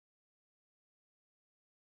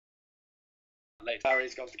later.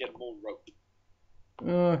 Barry's got to get more rope.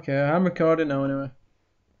 Okay, I'm recording now anyway.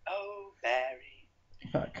 Oh,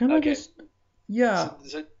 Barry. Can I Okay. just... Yeah,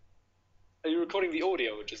 So, are you recording the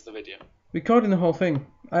audio or just the video? recording the whole thing.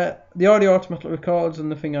 The audio automatically records and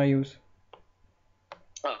the thing I use.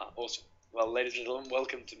 Ah, awesome. Well, ladies and gentlemen,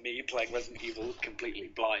 welcome to me playing Resident Evil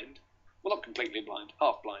completely blind. Well, not completely blind,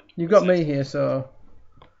 half blind. You've got me here, so...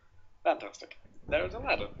 Fantastic. There is a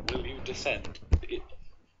ladder. Will you descend it?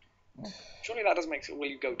 Surely that doesn't make it. Will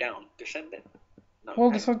you go down? Descend it? No.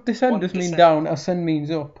 Well, descend does mean down, ascend means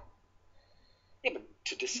up. Yeah, but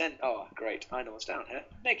to descend. Oh, great. I know what's down here.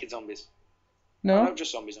 Naked zombies. No? Oh, no,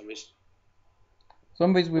 just zombies.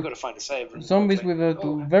 Zombies We've with... got to find a save room. Zombies quickly.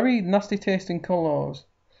 with very nasty tasting colours.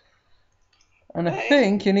 And I Hey.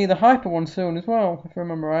 think you need a hyper one soon as well, if I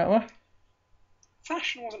remember rightly.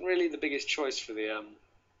 Fashion wasn't really the biggest choice for the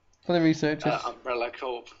For the researchers. Umbrella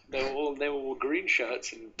Corp. They were all green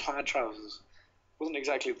shirts and plaid trousers. Wasn't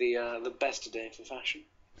exactly the best day for fashion.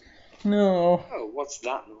 No. Oh, what's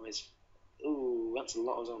that noise? Ooh, that's a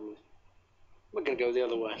lot of zombies. We're gonna go the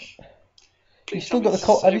other way. Please Have you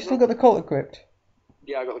still got the cult equipped?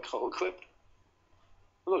 Yeah, I got the cult equipped.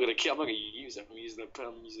 I'm not gonna use it. I'm gonna use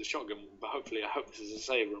the shotgun, but hopefully, I hope this is a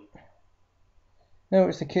save room. No,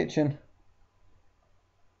 it's the kitchen.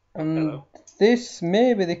 And Hello. this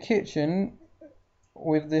may be the kitchen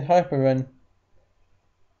with the hyper in.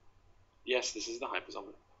 Yes, this is the hyper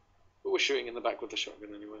zombie. But we're shooting in the back with the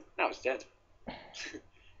shotgun anyway. Now it's dead.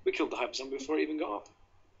 We killed the hyper zombie before it even got up.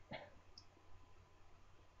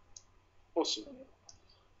 Awesome.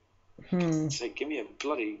 Say, give me a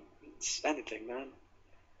bloody anything, man.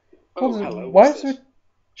 Oh, hello. Why What's is this? there...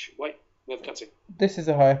 Wait, we have a cutscene. This is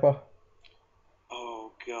a hyper.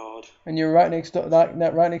 Oh God. And you're right next to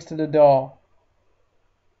right next to the door.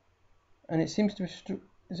 And it seems to be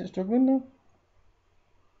is it struggling now?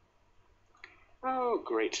 Oh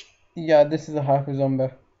great. Yeah, this is a hyper zombie.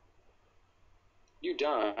 You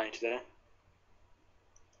die today.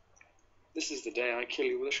 This is the day I kill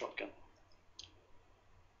you with a shotgun.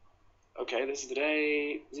 Okay, this is the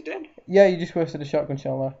day. Is he dead? Yeah, you just wasted a shotgun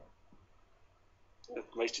shell there.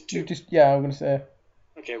 Wasted two. Yeah, I'm gonna say.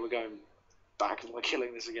 Okay, we're going back and we're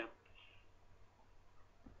killing this again.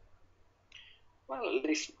 Well, at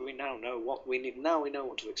least we now know what we need. Now we know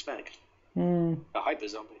what to expect. A hyper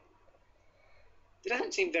zombie. It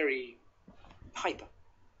doesn't seem very hyper.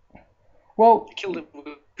 Well, I killed him with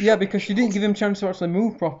yeah, because you didn't give him a chance to actually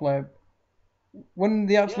move properly. When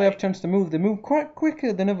they actually have a chance to move, they move quite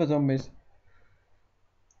quicker than other zombies.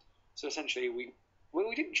 So essentially, we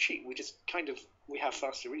didn't cheat. We just we have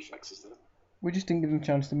faster reflexes though. We just didn't give them a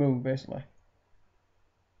chance to move, basically.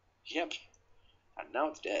 Yep. And now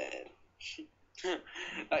it's dead.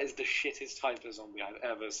 That is the shittest hyper zombie I've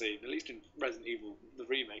ever seen. At least in Resident Evil, the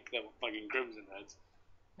remake, there were fucking Crimson Heads,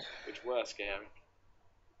 which were scary.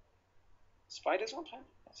 Spiders on time?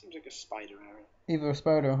 That seems like a spider area. Either a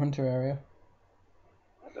spider or a hunter area.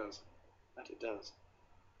 That does. That it does.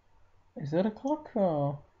 Is that a clock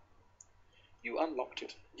or? You unlocked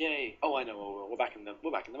it. Yay! Oh, I know. We're back in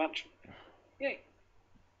the mansion. Yay!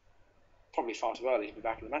 Probably far too early to be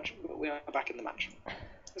back in the mansion, but we are back in the mansion.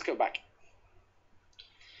 Let's go back.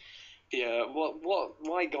 Yeah,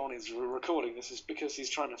 why Gon is recording this is because he's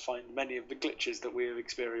trying to find many of the glitches that we have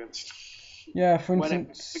experienced. Yeah, for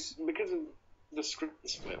instance... because of the script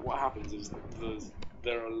split, what happens is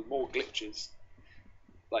there are more glitches,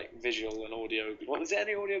 like visual and audio. Is there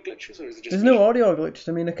any audio glitches, or is it just... There's no audio glitches.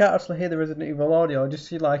 I mean, I can't actually hear the Resident Evil audio. I just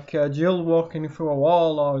see, like, Jill walking through a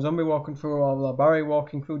wall, or a zombie walking through a wall, or Barry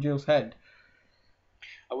walking through Jill's head.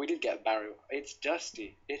 Oh, we did get a barrel. It's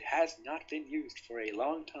dusty. It has not been used for a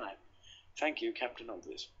long time. Thank you, Captain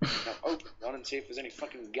Obvious. Now open one and see if there's any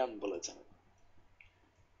fucking gun bullets in it.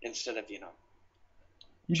 Instead of, You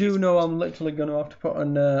do know I'm literally going to have to put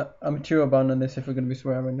an a mature ban on this if we're going to be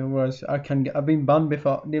swearing. Otherwise, I've been banned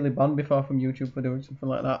before, nearly banned before from YouTube for doing something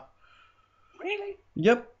like that. Really?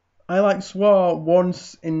 Yep. I swore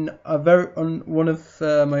once in on one of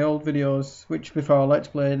my old videos, which before I Let's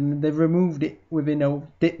Played, and they removed it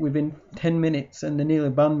within 10 minutes, and they nearly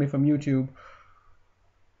banned me from YouTube.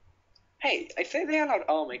 Hey, I think they allowed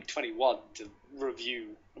Armake 21 to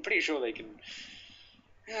review. I'm pretty sure they can.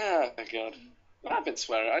 Oh God, I've been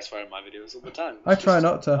swearing. I swear in my videos all the time. I try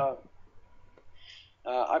not to.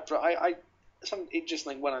 It just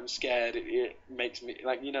like when I'm scared, it makes me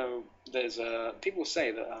like There's people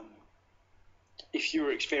say that if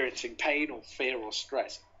you're experiencing pain or fear or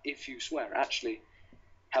stress, if you swear, it actually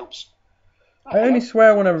helps. I only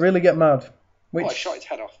swear when I really get mad. Oh, I shot its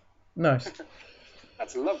head off. Nice.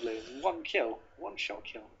 That's lovely. One kill. One shot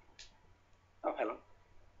kill. Oh, hello.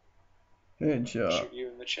 Headshot. Shoot you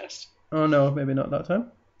in the chest. Oh no, maybe not that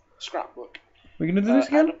time. Scrapbook. We're gonna do this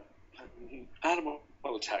again? Animal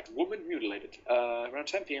attack. Woman mutilated. Around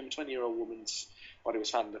 10 p.m., 20-year-old woman's body was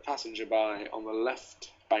found in the passenger by on the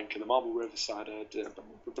left bank of the Marble River side. Blah,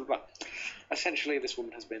 blah, blah. Essentially, this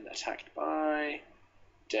woman has been attacked by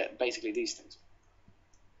basically these things,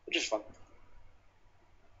 which is fun.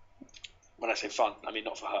 When I say fun, I mean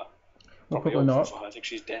not for her. Well, probably not. For her. I think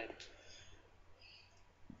she's dead.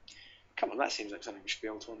 Come on, that seems like something we should be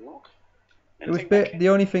able to unlock. It was the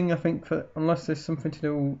only thing I think unless there's something to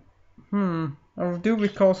do. I do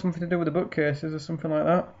recall something to do with the bookcases or something like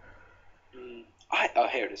that. Oh,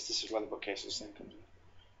 here it is. This is where the bookcases thing comes in.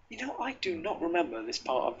 You know, I do not remember this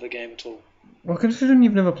part of the game at all. Well, considering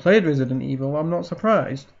you've never played Resident Evil, I'm not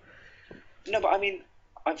surprised. No, but I mean,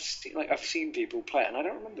 I've seen people play it, and I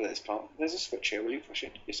don't remember this part. There's a switch here. Will you push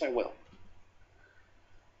it? Yes, I will.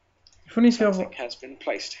 Funny Something has been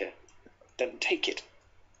placed here. Then take it.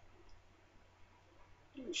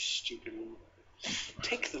 You stupid woman.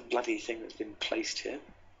 Take the bloody thing that's been placed here.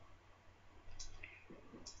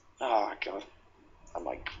 Oh god. I'm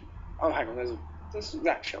like, oh hang on, there's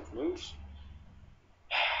that shelf moves.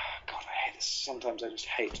 God, I hate this. Sometimes I just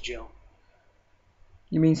hate Jill.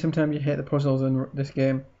 You mean sometimes you hate the puzzles in this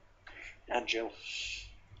game? And Jill.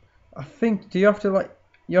 I think, you have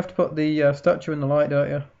to put the statue in the light, don't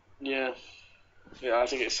you? Yeah. Yeah, I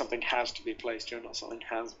think it's something has to be placed here, not something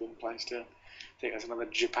has been placed here. I think that's another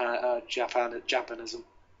Japanism.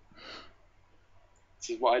 This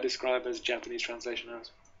is what I describe as Japanese translation as.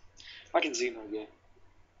 Like in Xenogear.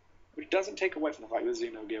 Which doesn't take away from the fact that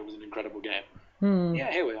Xenogear was an incredible game.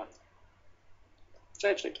 Yeah, here we are.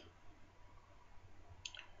 Save state.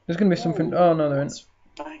 There's going to be something... Oh, no, there isn't.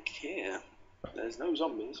 Back here. There's no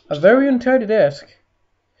zombies. A very untidy desk.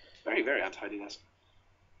 Very, very untidy desk.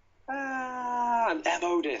 An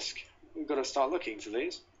MO disc. We've got to start looking for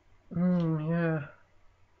these. Yeah.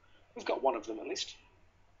 We've got one of them at least.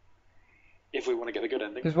 If we want to get the good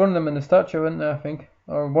ending. There's one of them in the statue, isn't there, I think?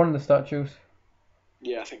 Or one of the statues.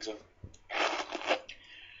 Yeah, I think so.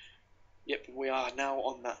 Yep, we are now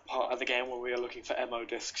on that part of the game where we are looking for MO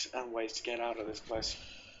discs and ways to get out of this place.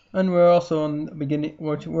 And we're also on the beginning.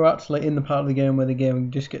 We're actually in the part of the game where the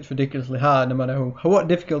game just gets ridiculously hard, no matter what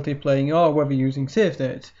difficulty you're playing or whether you're using save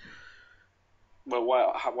states. Well,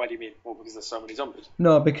 why do you mean? Well, because there's so many zombies.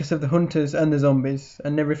 No, because of the hunters and the zombies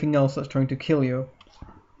and everything else that's trying to kill you.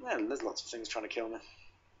 Yeah, there's lots of things trying to kill me.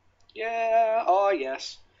 Yeah, oh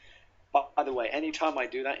yes. By the way, any time I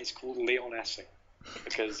do that, it's called Leon S-ing.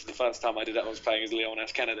 Because the first time I did it, I was playing as Leon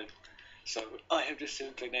S. Kennedy. So I have just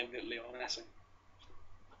simply named it Leon S-ing.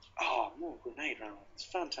 Oh, more grenade rounds. It's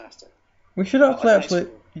fantastic. We should actually,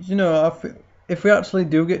 you know, if we actually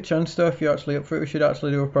do get a chance though, if you're actually up for it, we should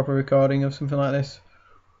actually do a proper recording of something like this.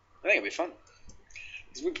 I think it'll be fun.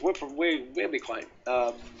 We'll be quite,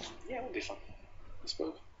 yeah, it'll be fun, I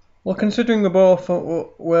suppose. Well, considering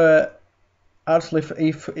we're actually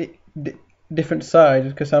for different sides,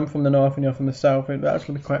 because I'm from the north and you're from the south, it'd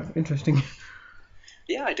actually be quite interesting.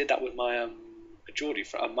 Yeah, I did that with my Geordie,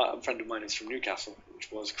 a friend of mine is from Newcastle,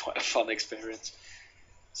 which was quite a fun experience.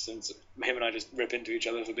 Since him and I just rip into each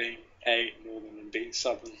other for being A, northern, and B,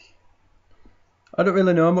 southern. I don't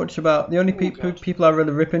really know much about... The only people I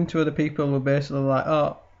really rip into are the people who are basically like,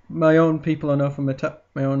 oh, my own people I know from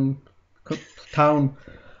my own town.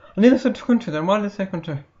 I need to say country then. Why did I say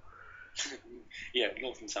country? Yeah,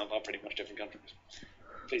 north and south are pretty much different countries.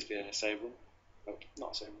 Please be a save room. Oh,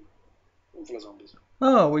 not a save room. Room full of zombies.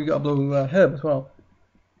 Oh, we got a blue herb as well.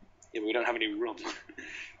 Yeah, but we don't have any room.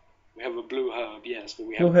 We have a blue herb, yes, but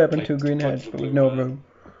we have... Blue herb and 2 green heads, but with no room.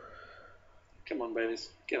 Come on, babies.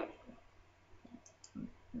 Get on.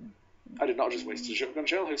 I did not just waste a shotgun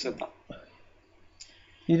shell. Who said that?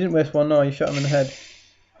 You didn't waste one, no. You shot him in the head.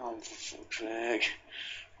 Oh, for fuck's sake.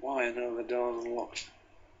 Why are none of the doors unlocked?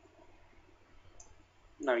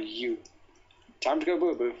 No, you. Time to go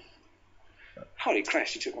boo-boo. Holy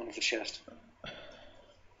Christ, you took one off the chest.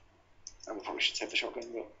 And we probably should save the shotgun,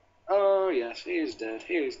 but... Oh, yes, he is dead.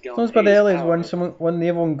 He is gone. Sounds about the aliens when the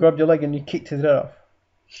other one grabbed your leg and you kicked his head off.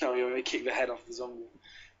 Oh, yeah, he kicked the head off the zombie.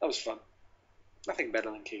 That was fun. Nothing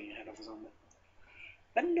better than kicking your head off a zombie.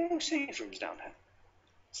 There are no save rooms down here.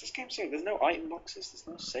 It's this game serious. There's no item boxes, there's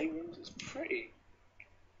no save rooms. It's pretty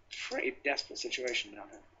desperate situation down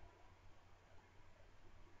here.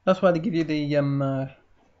 That's why they give you the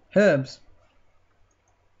herbs.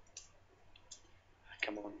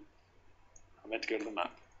 Come on. I meant to go to the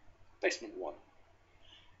map. Basement 1.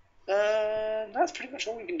 That's pretty much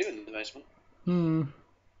all we can do in the basement.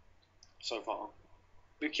 So far.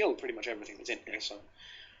 We've killed pretty much everything that's in here, so...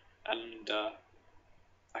 And,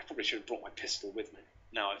 I probably should have brought my pistol with me.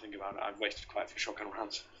 Now I think about it, I've wasted quite a few shotgun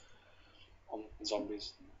rounds on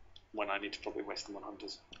zombies when I need to probably waste them on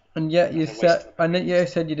hunters. And yet you said,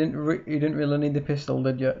 you didn't really need the pistol,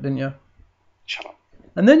 didn't you? Shut up.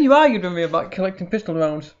 And then you argued with me about collecting pistol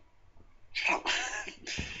rounds. Shut up.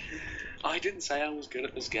 I didn't say I was good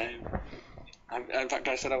at this game. In fact,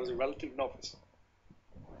 I said I was a relative novice.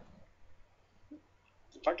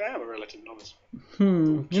 In fact, I am a relative novice.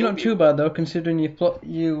 You're not too bad though, considering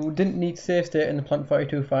you didn't need save state in the Plant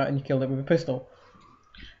 42 fight and you killed it with a pistol.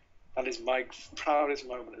 That is my proudest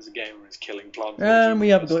moment as a gamer, is killing Plant 42. And we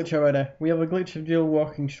have a glitch already. We have a glitch of Jill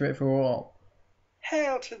walking straight through a wall.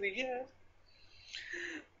 Hail to the yes.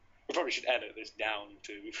 We probably should edit this down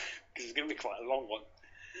too, because it's going to be quite a long one.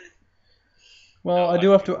 Well, I'm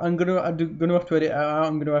gonna have to edit it out.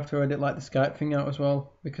 I'm gonna have to edit like the Skype thing out as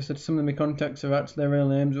well, because some of my contacts have actually their real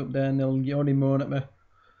names up there, and they'll already moan at me.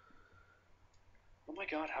 Oh my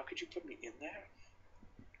god, how could you put me in there?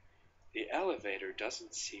 The elevator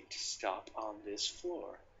doesn't seem to stop on this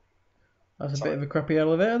floor. That's a bit of a crappy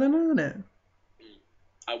elevator then, isn't it?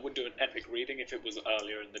 I would do an epic reading if it was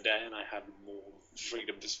earlier in the day and I had more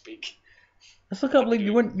freedom to speak. I still can't believe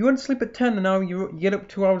you went to sleep at 10 and now you get up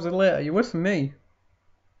 2 hours later. You're worse than me.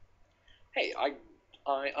 Hey, I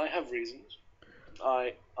have reasons.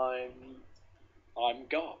 I'm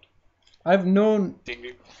God. I've known. Ding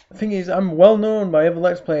ding. The thing is, I'm well known by other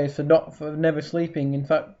Let's Players for never sleeping. In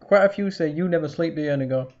fact, quite a few say you never sleep, do you? And I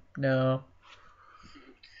go, no.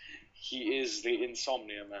 He is the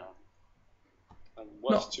insomnia man. And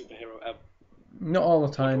worst superhero ever. Not all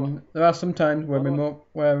the time. There are some times where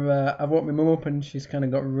I've woke my mum up and she's kind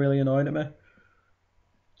of got really annoyed at me.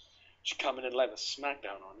 She come in and lay a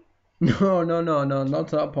smackdown on you. No, not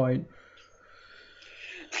to that point.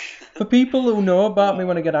 For people who know about me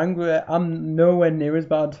when I get angry, I'm nowhere near as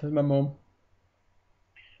bad as my mum.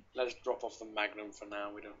 Let's drop off the Magnum for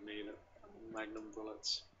now. We don't need it. Magnum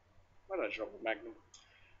bullets. Why did I drop the Magnum?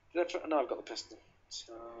 No, I've got the pistol.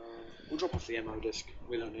 So we'll drop off the ammo disc.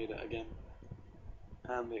 We don't need it again.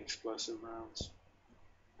 And the explosive rounds.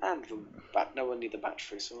 And no one need the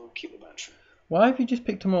battery, so we'll keep the battery. Why have you just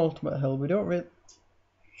picked an ultimate herb? We don't really.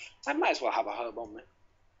 I might as well have a herb on me.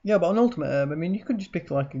 Yeah, but an ultimate herb. I mean, you could just pick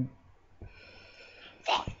like a.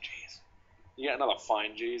 Fine G's. You get another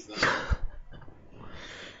fine G's then.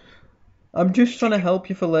 I'm just trying to help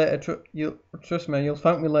you for later. Trust me, you'll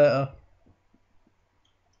thank me later.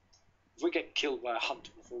 If we get killed by a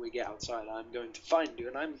hunter before we get outside, I'm going to find you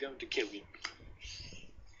and I'm going to kill you.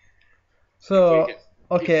 So,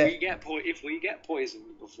 okay. If we get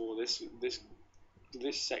poisoned before this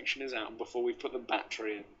section is out, and before we put the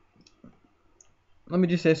battery in. Let me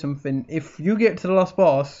just say something. If you get to the last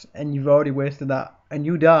boss and you've already wasted that and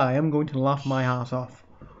you die, I'm going to laugh my ass off.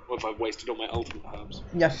 Or if I've wasted all my ultimate herbs.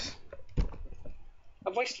 Yes.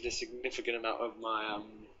 I've wasted a significant amount of my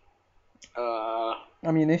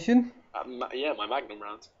ammunition. My Magnum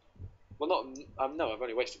rounds. Well, no, I've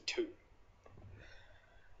only wasted 2.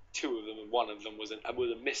 2 of them, and one of them was a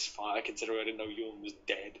misfire, considering I didn't know Yorn was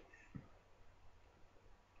dead.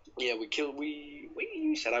 Yeah,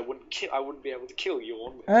 you said I wouldn't be able to kill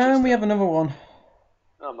Yorn. And we have another one.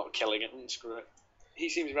 I'm not killing it. Screw it. He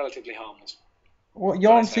seems relatively harmless. What,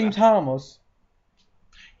 Yorn seems harmless?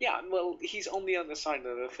 Yeah, well, he's on the other side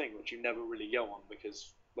of the thing, which you never really go on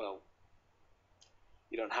because, well,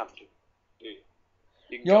 you don't have to, do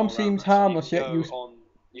you? Yorn seems harmless, yet you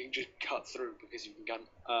can just cut through because you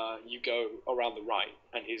go around the right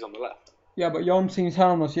and he's on the left. Yeah, but Yorn seems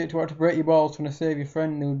harmless, yet to have to break your balls trying to save your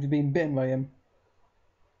friend who's been bitten by him.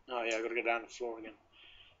 Oh yeah, I've got to go down the floor again.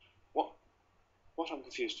 What? I'm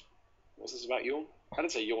confused. What's this about Yorn? I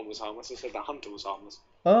didn't say Yorn was harmless, I said the hunter was harmless.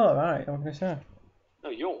 Oh, right, I was going to say. No,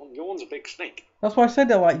 Yorn's a big snake. That's why I said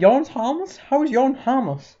that, like, Yorn's harmless? How is Yorn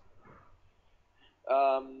harmless?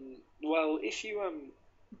 Well,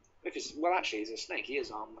 actually, he's a snake, he is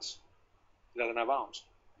harmless. He doesn't have arms.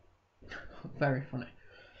 Very funny.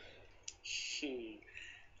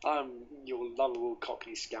 I'm your lovable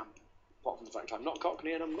Cockney scamp. Apart from the fact I'm not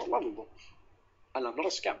Cockney and I'm not lovable. And I'm not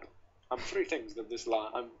a scamp. I'm 3 things that this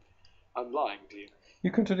lie. I'm lying to you.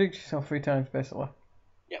 You contradict yourself 3 times, basically.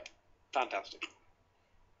 Yep. Fantastic.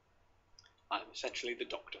 I'm essentially the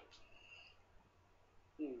Doctor.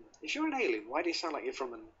 If you're an alien, why do you sound like you're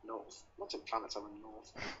from the north? Lots of planets are in the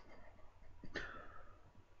north.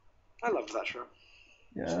 I loved that show.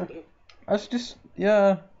 Yeah. That's just,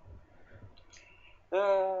 yeah.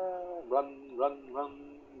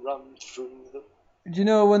 Run through the... Do you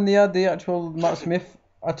know when they had the actual Matt Smith?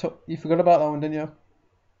 You forgot about that one, didn't you?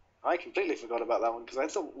 I completely forgot about that one because I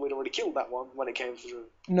thought we'd already killed that one when it came through.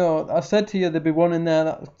 No, I said to you there'd be one in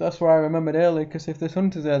there. That's why I remembered earlier, because if there's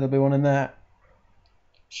hunters there, there'll be one in there.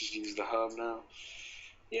 Just use the herb now.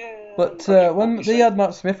 Yeah. But Okay, what when were you they saying? had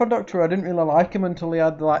Matt Smith on Doctor, I didn't really like him until he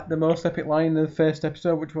had like the most epic line in the first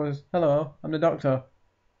episode, which was, "Hello, I'm the Doctor."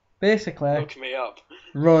 Basically, Look me up.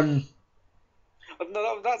 run.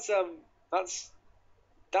 No, that's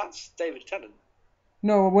David Tennant.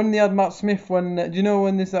 No, when they had Matt Smith, when do you know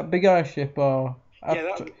when there's that big airship or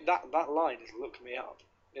Yeah, after? that line is "Look me up."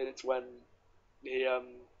 It's he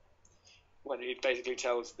when he basically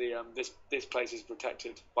tells the this place is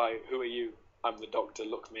protected by who are you? I'm the Doctor.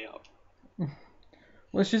 Look me up.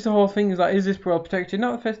 Well, it's just the whole thing is like, is this world protected?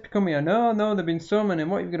 Not the first to come here. No, there've been so many.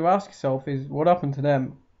 And what you've got to ask yourself is, what happened to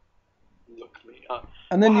them? Look me up.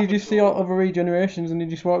 And What then you happened just to see all all? other regenerations, and he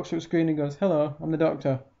just walks through the screen and goes, "Hello, I'm the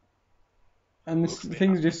Doctor." And this Look me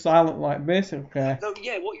thing's up. just silent, like basically. No,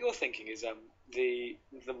 yeah. What you're thinking is the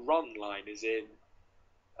run line is in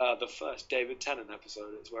the first David Tennant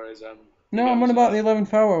episode. It's whereas he No, I'm on goes about the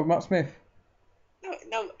 11th hour with Matt Smith.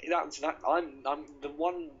 no, that's that. I'm the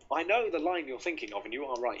one. I know the line you're thinking of, and you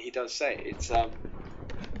are right. He does say it. It's uh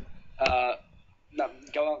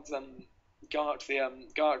go out to them, go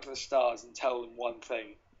out to the stars and tell them one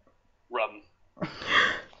thing: run.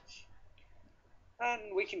 And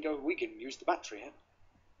we can go. We can use the battery here,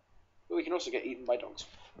 but we can also get eaten by dogs.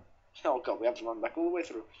 Oh god, we have to run back all the way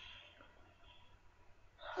through.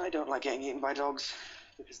 I don't like getting eaten by dogs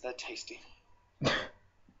because they're tasty.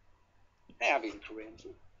 They have eaten Korean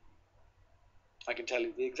food. I can tell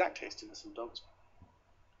you the exact tastiness of dogs.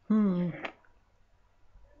 Hmm. We're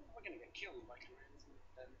gonna get killed by Koreans, and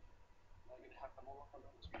then we're gonna have them all on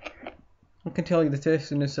dogs. I can tell you the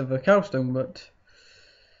tastiness of a cow stung, but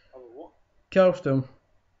Oh, what? cow stung.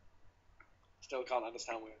 Still can't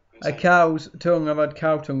understand what you're A saying. cow's tongue. I've had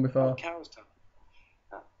cow tongue Oh, before. cow's tongue.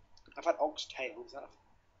 Ah, I've had ox tails.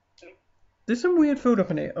 There's some weird food up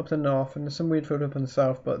the north, and there's some weird food up in the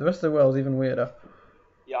south, but the rest of the world's even weirder.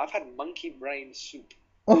 Yeah, I've had monkey brain soup.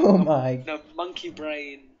 Oh my! No, monkey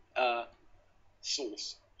brain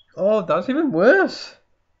sauce. Oh, that's even worse.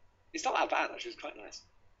 It's not that bad actually. It's quite nice.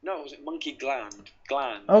 No, was it monkey gland?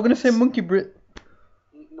 Gland. I was gonna say monkey brit.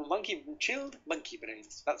 No, chilled monkey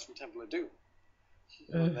brains. That's from Temple of Doom.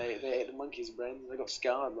 When they ate the monkey's brains, they got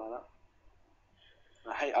scarred by that.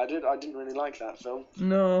 I didn't really like that film.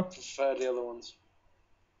 No. I preferred the other ones.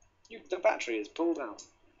 The battery is pulled out.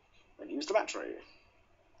 And use the battery.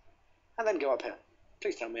 And then go up here.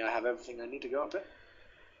 Please tell me I have everything I need to go up here.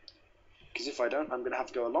 Because if I don't, I'm going to have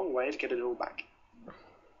to go a long way to get it all back.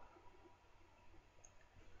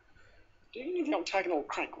 Do you need the octagonal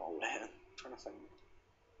crank while we're here? I'm trying to think.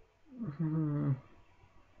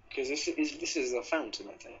 Because this is a fountain,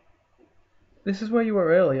 I think. This is where you were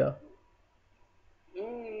earlier.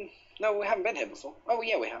 No, we haven't been here before. Oh,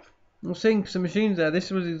 yeah, we have. I'm seeing some machines there. This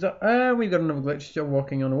was we've got another glitch. You're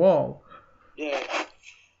walking on a wall. Yeah.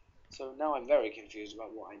 So now I'm very confused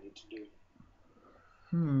about what I need to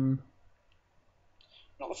do.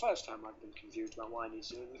 Not the first time I've been confused about what I need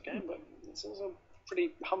to do in this game, but it's also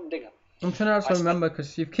pretty humdinger. I'm trying to also remember,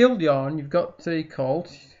 because you've killed Yarn, you've got the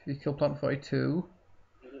Colt, you killed Plant 42.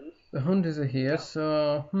 The hunters are here,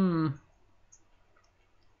 so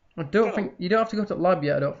I don't think you don't have to go to the lab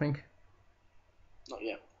yet. I don't think. Not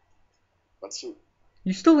yet. But soon.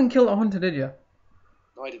 You still didn't kill that hunter, did you?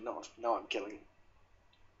 No, I did not. Now I'm killing it.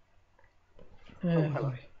 Oh,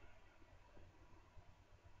 hello.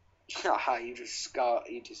 Haha, you just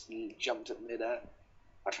jumped at midair.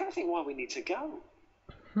 I'm trying to think why we need to go.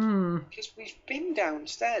 Because we've been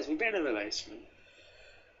downstairs, we've been in the basement.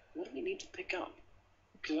 What do we need to pick up?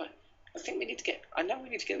 Because I think we need to get. I know we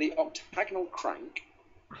need to get the octagonal crank.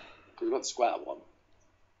 Because we've got the square one.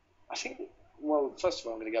 I think. Well, first of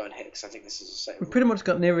all, I'm going to go in here because I think this is a safe. We've pretty much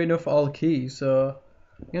got near enough all the keys, so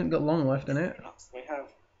you haven't got long left in it. We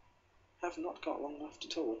have not got long left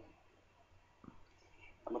at all.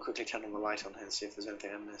 I'm going to quickly turn on the light on here and see if there's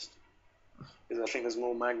anything I missed. Because I think there's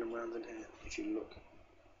more Magnum rounds in here, if you look.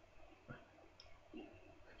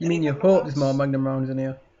 You mean you hope there's more Magnum rounds in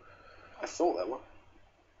here? I thought there were.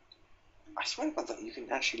 I swear about that you can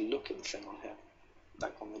actually look at the thing on here.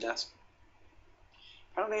 Like on the desk.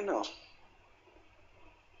 Apparently not.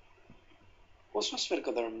 Also, I swear to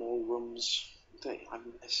God there are more rooms that I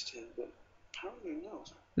missed here, but apparently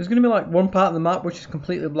not. There's going to be like one part of the map which is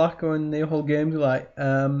completely black, and the whole game's like,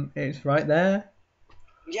 it's right there.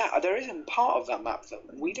 Yeah, there is a part of that map that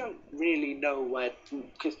we don't really know where,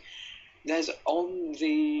 because there's on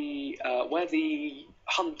the where the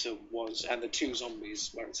hunter was and the two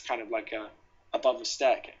zombies, where it's kind of like above a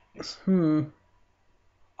staircase.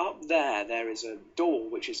 Up there is a door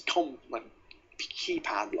which is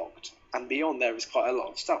keypad locked, and beyond there is quite a lot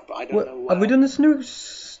of stuff, but I don't know where. Have we done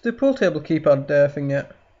the pool table keypad thing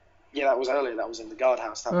yet? Yeah, that was earlier. That was in the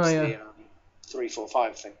guardhouse. That was the 3, 4,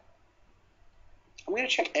 5 thing. I'm going to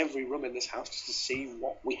check every room in this house just to see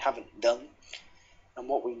what we haven't done and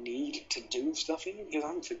what we need to do stuff in, because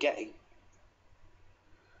I'm forgetting.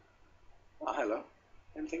 Oh, hello.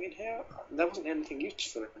 Anything in here? There wasn't anything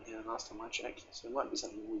useful in here last time I checked, so it might be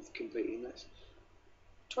something we've completely missed.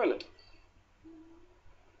 Toilet.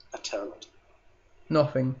 A toilet.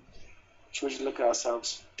 Nothing. Should we just look at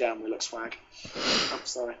ourselves? Damn, we look swag. I'm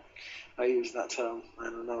sorry. I use that term,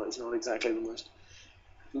 and I know it's not exactly the most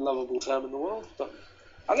lovable term in the world, but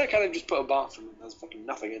I like how they've just put a bathroom and there's fucking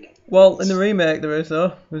nothing in it. Well, in the remake there is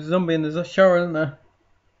though. There's a zombie and there's a shower, isn't there?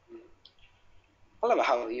 I love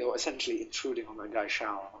how you're essentially intruding on that guy's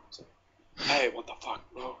shower. So, hey, what the fuck,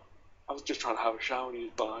 bro? I was just trying to have a shower and you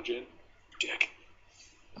just barge in. Dick.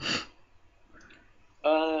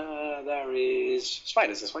 There is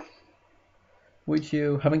spiders this way. Which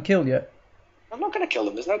you haven't killed yet. I'm not going to kill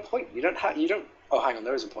them. There's no point. You don't. Oh, hang on.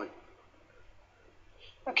 There is a point.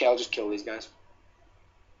 Okay, I'll just kill these guys.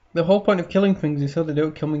 The whole point of killing things is so they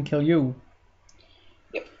don't come and kill you.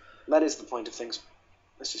 Yep, that is the point of things.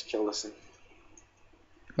 Let's just kill this thing.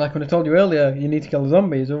 Like when I told you earlier, you need to kill the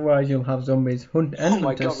zombies, otherwise you'll have zombies hunt and Oh my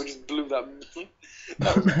hunters. god, we just blew that.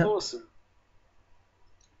 That was awesome.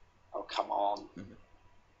 Oh, come on.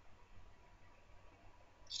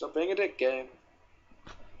 Stop being a dick, game.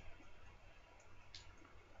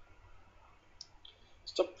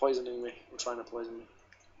 Stop poisoning me. I'm trying to poison me.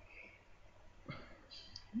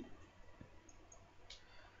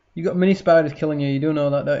 You got mini spiders killing you, you do know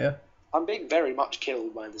that, don't you? I'm being very much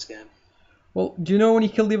killed by this game. Well, do you know when you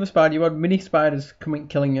killed the other spider, you had mini spiders coming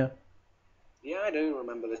killing you? Yeah, I do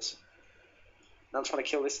remember this. Now I'm trying to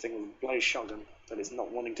kill this thing with a bloody shotgun, but it's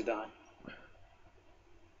not wanting to die.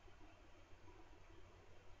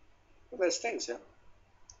 Well, there's things here.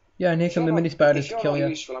 Yeah, and here come the mini spiders to kill If you're not you.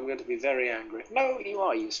 useful, I'm going to be very angry. No, you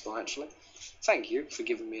are useful, actually. Thank you for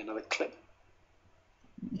giving me another clip.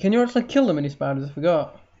 Can you actually kill the mini spiders? I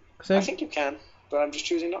forgot. I think you can, but I'm just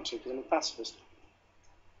choosing not to because I'm a pacifist.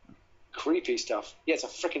 Creepy stuff. Yeah, it's a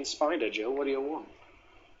frickin' spider, Jill. What do you want?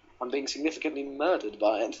 I'm being significantly murdered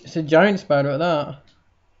by it. It's a giant spider at that.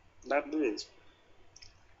 That it is.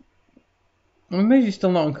 I'm amazed you're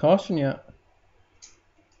still not on caution yet.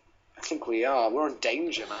 I think we are. We're in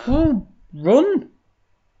danger, man. Oh, run!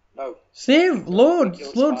 No. Save! Load!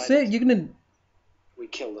 Save! You're gonna... We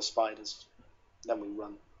kill the spiders. Then we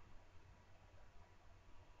run.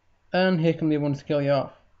 And here come the ones to kill you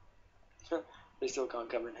off. They still can't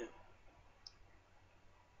come in here.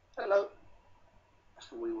 Hello.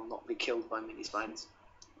 We will not be killed by mini spiders.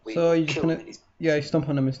 So you're just gonna... Yeah, you stomp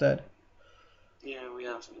on them instead. Yeah, we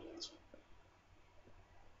have.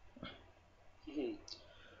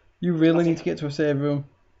 You really need to get to a save room.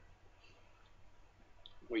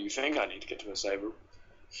 Well, you think I need to get to a save room?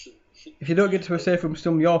 If you don't get to a safe room,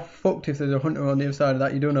 still, you're fucked if there's a hunter on the other side of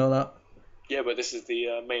that. You do know that. Yeah, but this is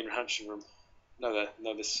the main ranching room. No,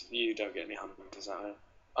 you don't get any hunters out here.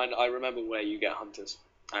 I remember where you get hunters,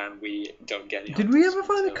 and we don't get any hunters. Did we ever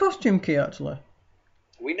find the costume key, actually?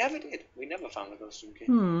 We never did. We never found the costume key.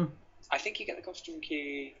 I think you get the costume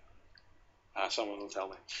key... someone will tell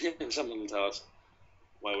me. Someone will tell us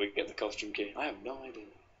where we get the costume key. I have no idea.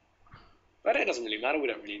 But it doesn't really matter. We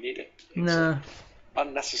don't really need it. It's nah.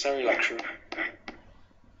 Unnecessary luxury.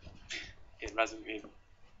 In Resident Evil,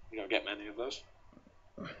 you don't get many of those.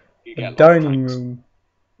 You get a dining room.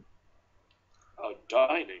 A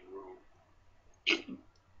dining room.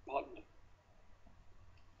 Pardon me.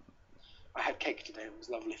 I had cake today. It was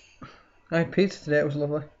lovely. I had pizza today. It was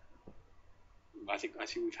lovely. I think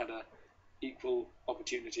we've had a equal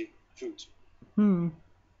opportunity foods.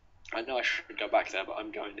 I know I should go back there, but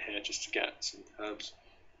I'm going here just to get some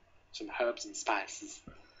herbs and spices,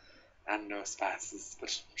 and no spices,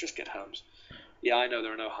 but just get herbs. Yeah, I know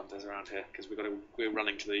there are no hunters around here because we're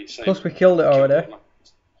running to the same. Plus, we killed it already.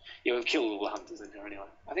 Yeah, we've killed all the hunters in here anyway.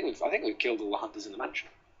 I think we've killed all the hunters in the mansion.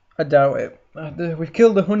 I doubt it. We've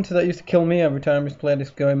killed the hunter that used to kill me every time we played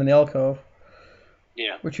this game in the alcove.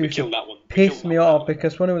 Yeah, which we used killed to that one. Piss me off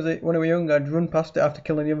because when I was young, I'd run past it after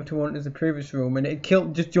killing the other two hunters in the previous room, and it'd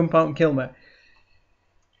just jump out and kill me.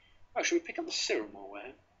 Oh, should we pick up the serum while we're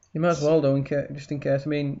here? You might as well do, just in case. I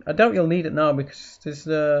mean, I doubt you'll need it now because there's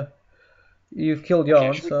you've killed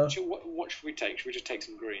yours. So what should we take? Should we just take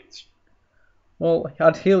some greens? Well,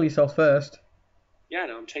 I'd heal yourself first. Yeah,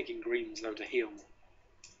 no, I'm taking greens though to heal me.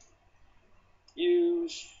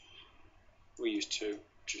 We use 2.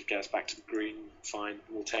 to get us back to the green. Fine,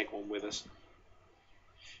 we'll take one with us.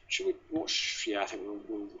 Should we watch? Yeah, I think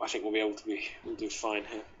we'll be able to we'll do fine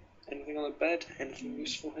here. Anything on the bed? Anything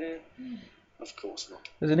useful here? Of course not.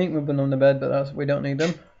 There's an ink ribbon on the bed, but we don't need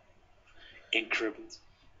them. Ink ribbons.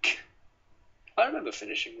 I remember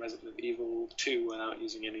finishing Resident Evil 2 without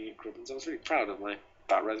using any ink ribbons. I was really proud of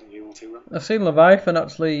that Resident Evil 2 run. I've seen Leviathan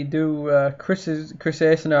actually do Chris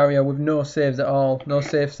A scenario with no saves at all. No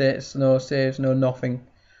save states, no saves, no nothing.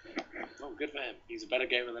 Oh, good for him. He's a better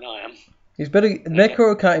gamer than I am. He's better.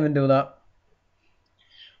 Neko can't even do that.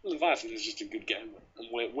 Well, Leviathan is just a good gamer. And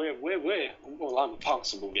well, I'm a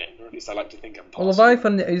passable gamer. At least I like to think I'm passable.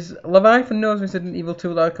 Well, Leviathan knows Resident Evil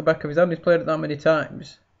 2 like the back of his hand. He's played it that many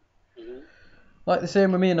times. Like the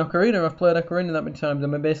same with me in Ocarina. I've played Ocarina that many times.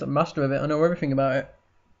 I'm a basic master of it. I know everything about it,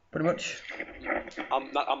 pretty much.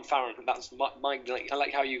 I'm Farron. That's my like. I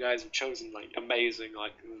like how you guys have chosen like amazing,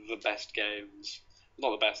 like the best games. Not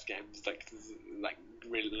the best games, like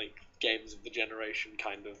really like games of the generation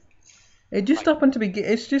kind of. It just happened to be.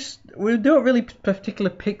 It's just we don't really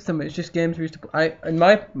particularly pick them. It's just games we used to play. In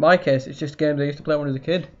my case, it's just games I used to play when I was a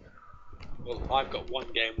kid. Well, I've got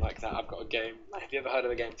one game like that. I've got a game. Have you ever heard of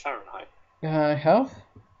the game Fahrenheit? I have.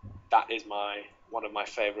 That is one of my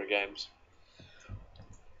favourite games.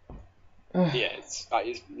 Yeah, it's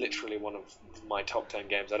literally one of my top 10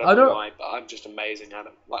 games. I don't know why, but I'm just amazing at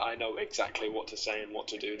it. Like, I know exactly what to say and what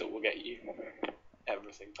to do that will get you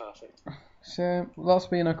everything perfect. So that's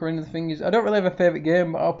being Ocarina. The thing is, I don't really have a favourite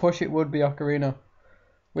game, but I'll push it would be Ocarina.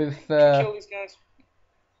 With Can you kill these guys?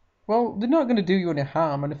 Well, they're not going to do you any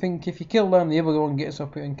harm, and I think if you kill them, the other one gets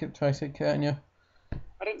up and tries to hit you.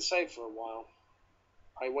 I didn't save for a while.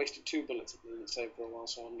 I wasted 2 bullets and didn't save for a while,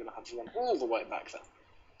 so I'm going to have to run all the way back then.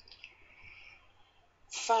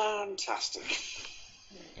 Fantastic.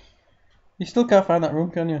 You still can't find that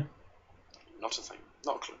room, can you? Not a thing.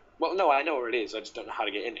 Not a clue. Well, no, I know where it is. I just don't know how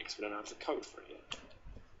to get in it because we don't have the code for it yet.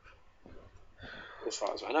 As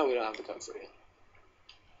far as I know, we don't have the code for it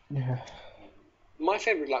yet. Yeah. My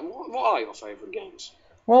favourite, like, what are your favourite games?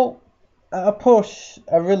 Well, at a push,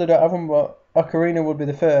 I really don't have them, but Ocarina would be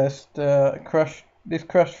the first. There's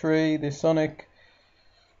Crash 3, there's Sonic,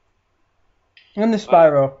 and there's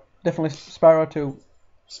Spyro. Definitely Spyro 2.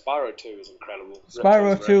 Spyro 2 is incredible.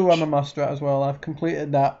 Spyro 2 I'm a master at as well. I've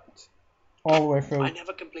completed that all the way through. I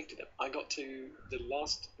never completed it. I got to the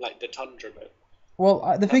last, like, the Tundra bit.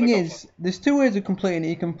 Well, the thing is, there's 2 ways of completing it.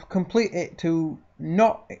 You can complete it to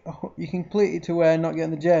not getting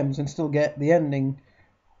the gems and still get the ending.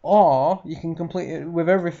 Or you can complete it with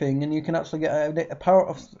everything and you can actually get a power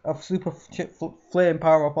of super chip flame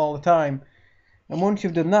power up all the time. And once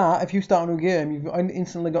you've done that, if you start a new game, you've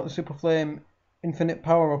instantly got the super flame infinite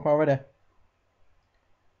power up already.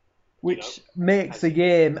 Which makes the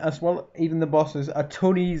game, as well even the bosses, a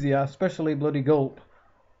ton easier, especially bloody Gulp.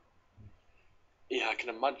 Yeah, I can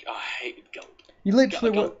imagine. I hated Gulp. You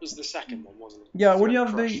literally Gulp was the second one, wasn't it? Yeah, when you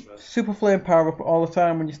have the super flame power up all the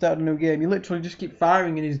time when you start a new game, you literally just keep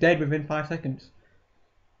firing and he's dead within 5 seconds.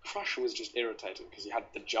 Crush was just irritating because he had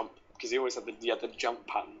the jump, because he always had the jump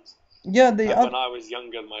patterns. Yeah, when I was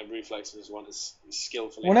younger, my reflexes weren't as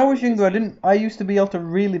skillfully. When I was younger, I used to be able to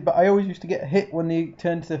really, but I always used to get hit when they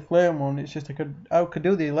turned to the flame one. It's just I could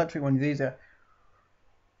do the electric ones easier.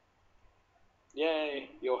 Yay!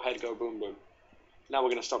 Your head go boom boom. Now we're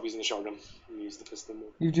gonna stop using the shotgun and use the pistol more.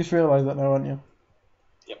 You just realised that now, aren't you?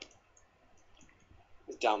 Yep.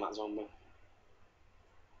 Let's down that zombie.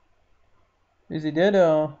 Is he dead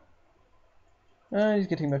or? He's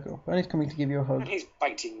getting back up, and he's coming to give you a hug. And he's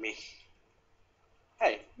biting me.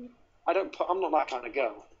 Hey, I'm not that kind of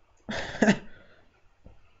girl.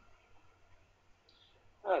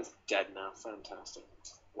 That's dead now. Fantastic.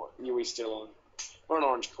 What? Are we still on? We're on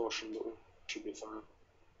orange caution, but we should be fine.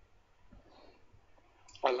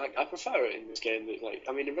 I prefer it in this game. That, like,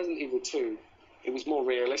 I mean, in Resident Evil 2, it was more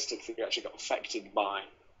realistic that you actually got affected by.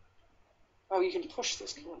 Oh, you can push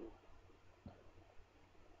this, can't you?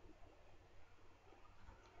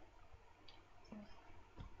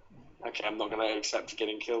 Okay, I'm not going to accept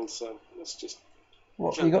getting killed, so let's just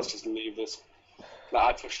leave this. Like,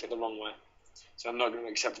 I pushed it the wrong way, so I'm not going to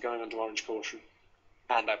accept going onto orange caution.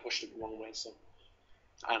 And I pushed it the wrong way,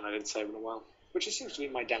 and I didn't save in a while. Which seems to be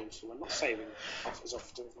my downfall. I'm not saving as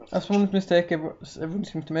often as my That's one mistake everyone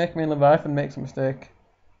seems to make. I mean, Leviathan makes a mistake.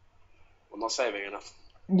 Well, not saving enough.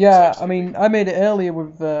 Yeah, I mean, I made it earlier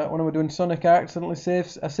with when I was doing Sonic. I accidentally save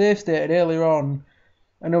stated earlier on,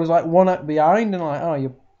 and I was like 1 act behind, and like, oh,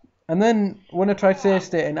 you. And then when I tried save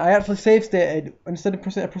stating, I actually save stated instead of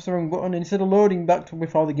pressing the wrong button. Instead of loading back to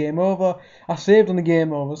before the game over, I saved on the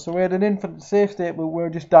game over. So we had an infinite save state where we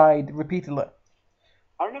just died repeatedly.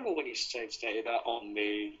 I remember when you stated that on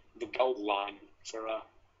the gold line for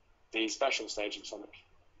the special stage in Sonic.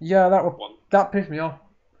 Yeah, that pissed me off.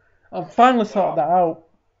 I've finally sorted that out.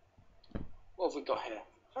 What have we got here?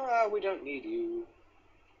 We don't need you.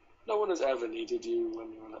 No one has ever needed you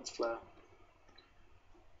when you're a Let's Player.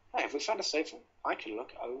 Hey, if we found a safe one, I can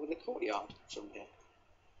look over the courtyard from here.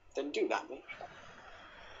 Then do that, mate.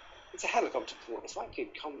 It's a helicopter port. If I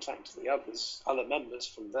could contact the other members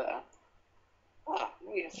from there.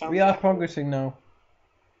 We have found. We are progressing now.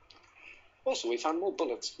 Also, we found more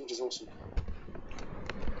bullets, which is awesome.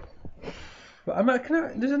 But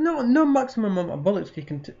there's no maximum amount of bullets you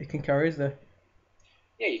can carry, is there?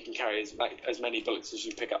 Yeah, you can carry as many bullets as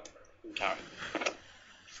you pick up and carry.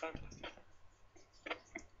 Fantastic.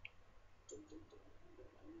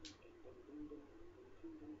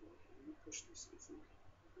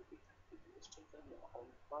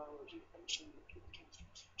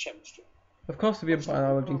 Chemistry. Of course, there'll be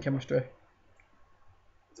biology and chemistry.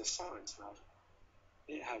 The science lab.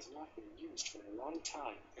 It has not been used for a long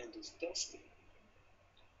time and is dusty.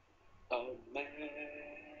 American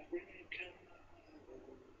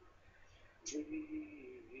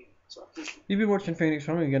dream. Sorry. You've been watching Phoenix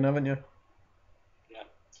Wrong again, haven't you? Yeah.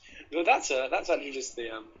 No, that's actually just the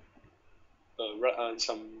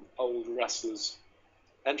some old wrestlers'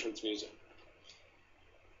 entrance music,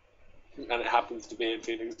 and it happens to be in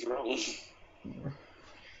Phoenix Wrong.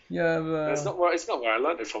 Yeah, but... it's not where I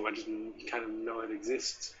learned it from. I just kind of know it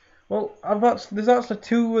exists. Well, there's actually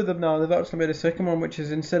two of them now. They've actually made a second one, which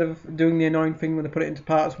is instead of doing the annoying thing when they put it into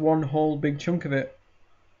parts, one whole big chunk of it.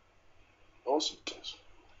 Awesome.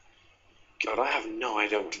 God, I have no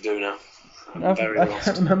idea what to do now. I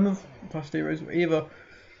can't remember past eras either.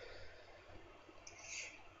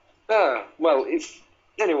 Well, if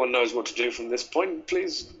anyone knows what to do from this point,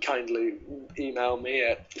 please kindly email me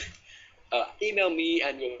at email me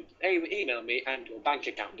and your bank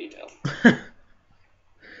account details,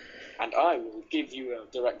 and I will give you a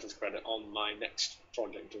director's credit on my next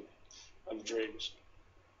project of dreams.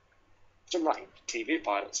 So I'm writing TV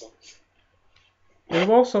pilots on. We've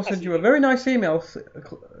also sent you a very nice email,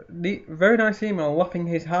 laughing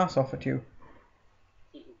his ass off at you.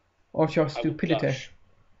 Or your stupidity.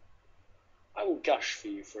 I will gush for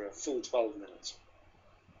you for a full 12 minutes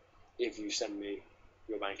if you send me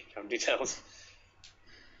your bank account details.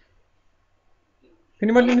 Can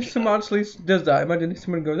you imagine if someone actually does that? Imagine if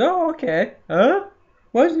someone goes, "Oh, okay, huh?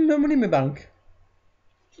 Why isn't there money in my bank?"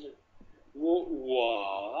 What?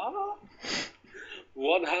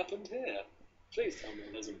 What happened here? Please tell me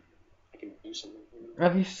I can do something.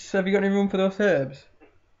 Have you got any room for those herbs?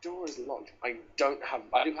 The door is locked. I do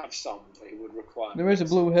have some that it would require. There is a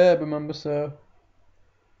blue herb, remember, sir.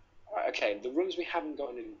 Right, okay, the rooms we haven't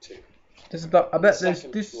gotten into. I bet there's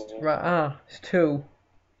this. Floor. Right, it's two.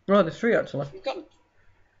 No, there's three actually.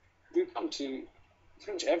 We've come to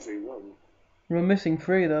pretty much every room. We're missing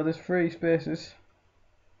three though. There's three spaces.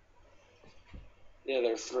 Yeah,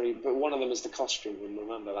 there are three, but one of them is the costume room.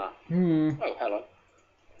 Remember that? Oh, hello.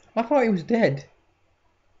 I thought he was dead.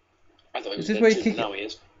 I thought he was dead too. Now he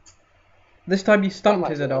is. This time you stomped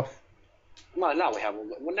his head off. Well, now we have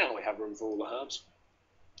room for all the herbs.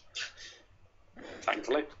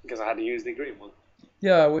 Thankfully, because I had to use the green one.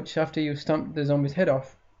 Yeah, which after you stomped the zombie's head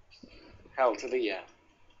off. Hell to the yeah.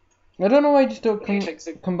 I don't know why you just don't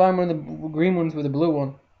combine one of the green ones with the blue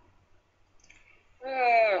one.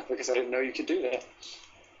 Because I didn't know you could do that.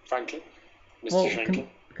 Frankly, Mr. Shankly.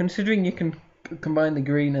 Considering you can combine the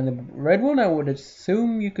green and the red one, I would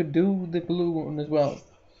assume you could do the blue one as well.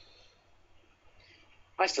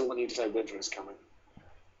 I still want you to say winter is coming.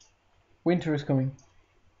 Winter is coming.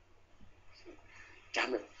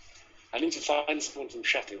 Damn it. I need to find someone from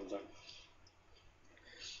Sheffield, though.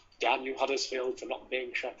 Damn you, Huddersfield, for not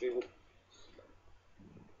being Sheffield.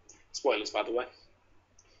 Spoilers, by the way.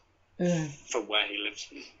 From where he lives.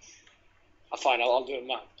 I'll do it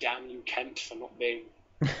now. Damn you, Kent, for not being...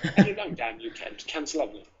 And you know, damn you, Kent. Kent's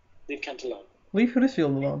lovely. Leave Kent alone. Leave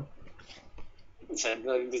Huddersfield alone.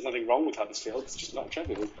 There's nothing wrong with Huddersfield, it's just not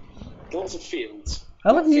Sheffield. Lots of fields.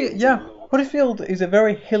 I love you, yeah. Huddersfield is a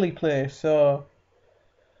very hilly place, so...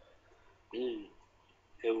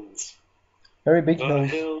 Hills. Very big hills.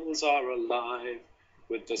 hills. The hills are alive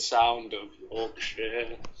with the sound of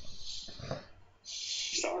Yorkshire.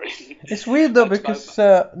 Sorry. It's weird though because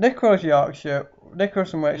Necro's Yorkshire,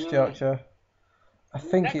 Necro's from West Yorkshire. I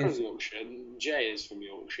think Necro's Yorkshire, Jay is from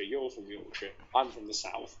Yorkshire, you're from Yorkshire, I'm from the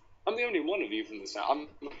south. I'm the only one of you from the south.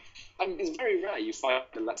 It's very rare you find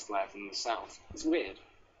a Let's Player from the south. It's weird.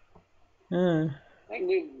 Hmm. Like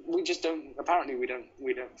we just don't. Apparently, we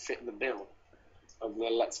don't fit the bill. of the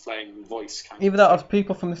Let's Playing voice kind Either of that or thing.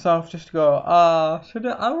 people from the south just go, I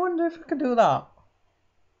wonder if I could do that.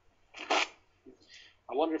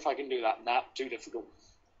 I wonder if I can do that. Nah, too difficult.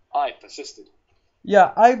 I persisted.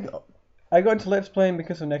 Yeah, I got into Let's Playing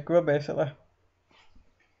because of Necro, basically.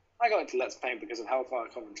 I got into Let's Playing because of Hellfire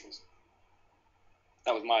Commentaries.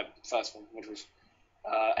 That was my first one, which was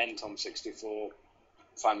Entom 64,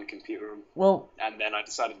 Find the Computer Room. Well, and then I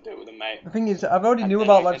decided to do it with a mate. the thing is, I've already And knew then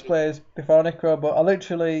about I Let's ended- Plays before Necro, but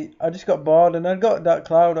I just got bored and I got Dark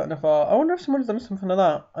Cloud and I thought, I wonder if someone's done something like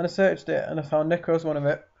that. And I searched it and I found Necro's one of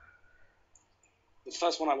it. The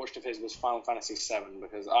first one I watched of his was Final Fantasy VII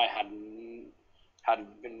because I had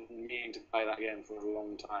been meaning to play that game for a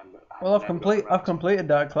long time. But Well, I've completed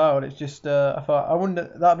Dark Cloud. It's just I thought I wonder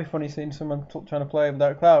that'd be funny seeing someone trying to play with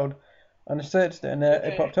Dark Cloud, and I searched it and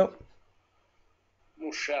it popped up.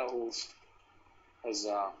 More shells. As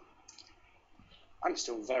I'm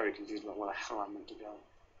still very confused about where the hell I'm meant to go.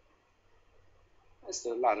 There's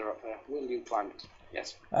the ladder up there. Will you climb it?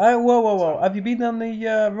 Yes. Whoa! Have you been on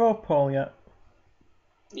the rope pole yet?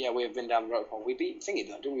 Yeah, we have been down the rope hole. We beat Thingy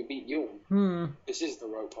though, didn't we? Beat Yawn. This is the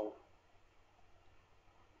rope hole.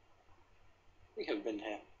 We have been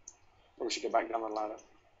here. Probably should go back down the ladder.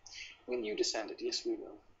 When you descended, yes we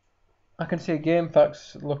will. I can see a game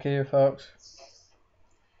facts look here, folks.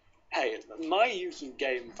 Hey, my use of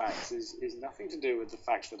game facts is nothing to do with the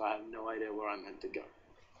fact that I have no idea where I'm meant to go.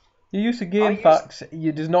 Your use of game facts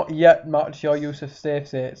does not yet match your use of safe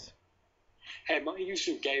states. Hey, my use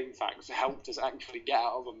of game facts helped us actually get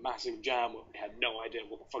out of a massive jam where we had no idea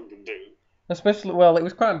what the fuck to do. Especially, well, it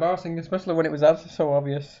was quite embarrassing, especially when it was so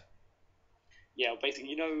obvious. Yeah, basically,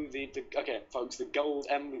 you know, okay, folks, the gold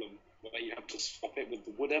emblem, where you have to swap it with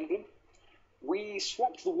the wood emblem. We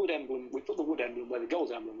swapped the wood emblem, we put the wood emblem where the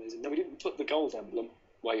gold emblem is, and then we didn't put the gold emblem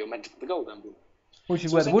where you're meant to put the gold emblem. Which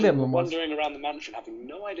is where the wood emblem was. Wandering around the mansion having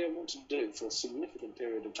no idea what to do for a significant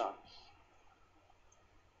period of time.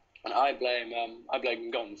 And I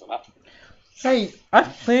blame Gon for that. Hey,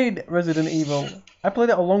 I've played Resident Evil. I played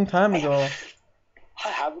it a long time ago. I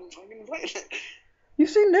haven't fucking played it.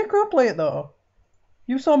 You've seen Necro play it though.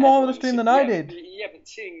 You saw more of the stream than I did. Yeah, but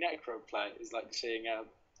seeing Necro play is like seeing a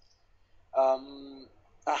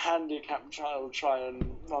handicapped child try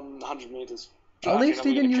and run 100 meters. At least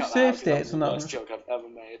he didn't use save states on that. Worst joke I've ever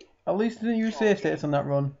made. At least he didn't use save states on that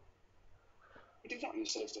run. He did not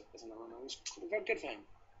use save states on that run. It was very good for him.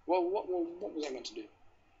 Well, what was I meant to do?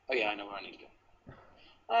 Oh yeah, I know where I need to go.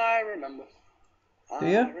 I remember. Do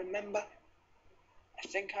you? I remember. I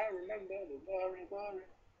think I remember the worry.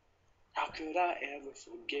 How could I ever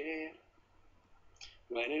forget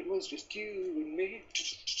when it was just you and me?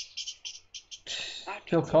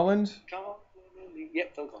 Phil Collins?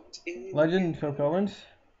 Yep, Phil Collins. Legend, Phil Collins.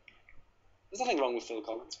 There's nothing wrong with Phil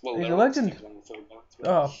Collins. Well, He's there a are legend. things wrong with Phil Collins.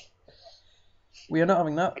 Oh. We are not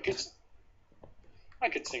having that. I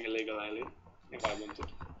could sing Illegal Alien if I wanted.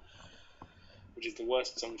 Which is the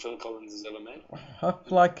worst song Phil Collins has ever made. I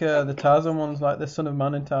like the Tarzan ones, like the Son of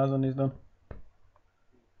Man in Tarzan he's done.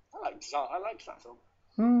 I liked that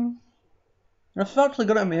film. I've actually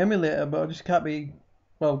got it on my emulator, but I just can't be...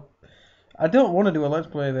 Well, I don't want to do a Let's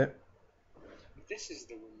Play of it. This is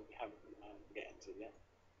the one that we haven't been able to get into yet.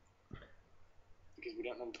 Because we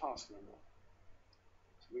don't know the task number.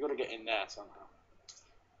 So we've got to get in there somehow.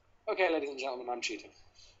 Okay, ladies and gentlemen, I'm cheating.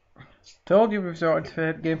 Told you we've started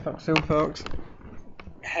to game facts soon, folks.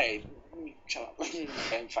 Hey, shut up.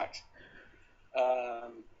 In fact,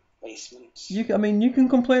 basement. You can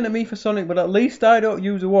complain at me for Sonic, but at least I don't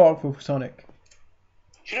use a walkthrough for Sonic.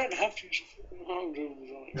 You don't have to use a walkthrough for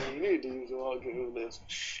Sonic. You need to use a walkthrough for this.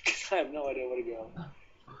 Because I have no idea where to go.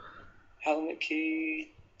 Helmet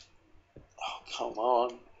key. Oh, come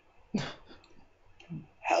on.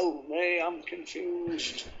 Help me, I'm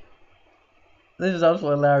confused. This is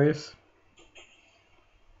absolutely hilarious.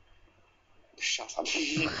 Shut up.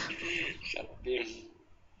 Shut up, dude.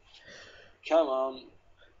 Come on.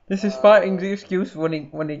 This is fighting's excuse when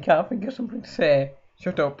he can't think of something to say.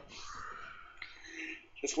 Shut up.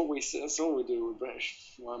 That's all we do with British.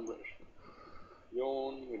 Well, I'm British.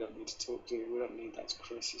 Yawn, we don't need to talk to you, we don't need that's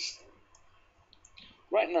Chris's.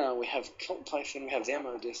 Right now we have Cult Python, we have the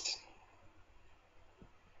ammo disc.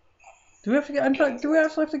 Do we actually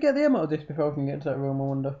have to get the ammo disc before we can get into that room, I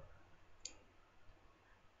wonder?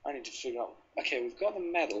 I need to figure out. Okay, we've got the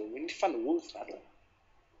medal, we need to find the wolf medal.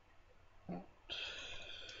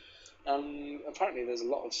 Apparently there's a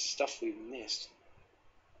lot of stuff we've missed.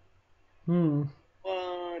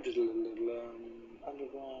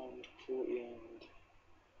 Underground, courtyard.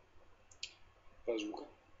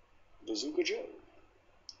 Bazooka Joe.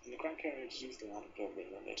 In the crack area, just use the ladder to over the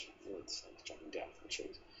elevator in the woods and jumping down from the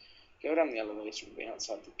trees. Go down the elevator and be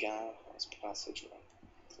outside the guardhouse passageway.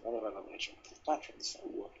 Another elevator. The platform does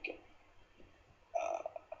not work again.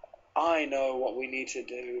 I know what we need to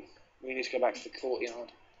do. We need to go back to the courtyard.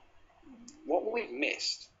 What we've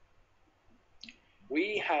missed,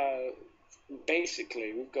 we've got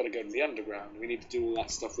to go to the underground. We need to do all that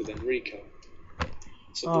stuff with Enrico.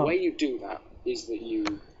 So the way you do that is that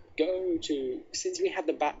you go to, since we had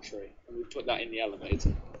the battery and we put that in the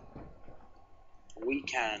elevator, we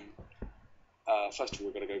can, first of all,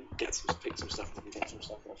 we've got to go pick some stuff up and get some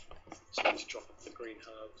stuff off. So we need to drop off the green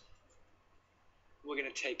herb. We're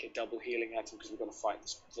going to take a double healing item because we're going to fight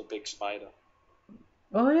the big spider.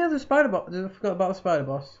 Oh yeah, the spider boss. I forgot about the spider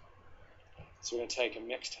boss. So we're going to take a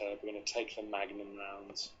mixed herb. We're going to take the magnum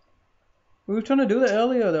rounds. We were trying to do that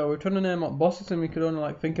earlier though. We were trying to name up bosses and we could only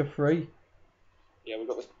like think of 3. Yeah,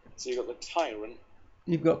 so you've got the tyrant.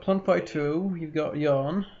 You've got Plan 42. You've got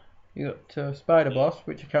Yawn. You got spider boss,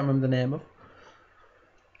 which I can't remember the name of.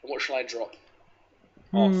 What shall I drop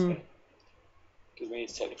off it? Because we need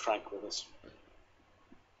to take the crank with us.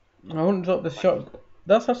 I wouldn't drop the shot.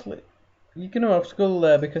 That's actually, you're gonna have skill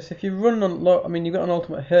there because if you run on I mean you've got an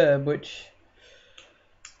ultimate herb which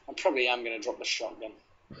I probably am gonna drop the shotgun.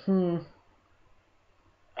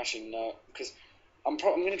 Actually no, because I'm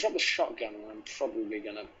gonna drop the shotgun and I'm probably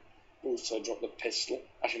gonna also drop the pistol.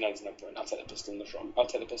 Actually no, there's no point. I'll take the pistol and the shotgun. I'll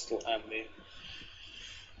take the pistol and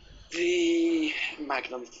the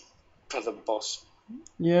magnum for the boss.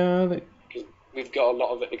 Yeah. We've got a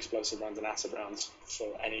lot of explosive rounds and acid rounds for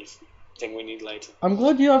anything we need later. I'm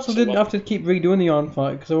glad you also didn't have to keep redoing the on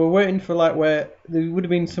fight because I was waiting for like where there would have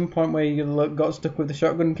been some point where you got stuck with the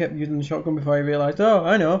shotgun and kept using the shotgun before you realised, oh,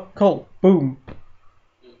 I know, Colt, boom.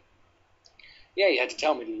 Yeah, you had to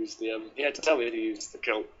tell me to use the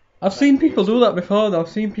Colt. I've seen people do that before though. I've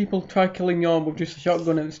seen people try killing Yorn with just a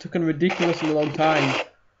shotgun and it's taken a ridiculously long time.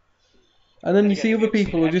 And then you see other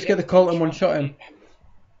people who just get the Colt and one shot him.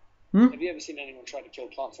 Have you ever seen anyone try to kill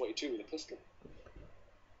Plant 42 with a pistol?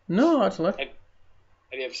 No, actually. Have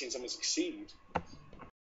you ever seen someone succeed?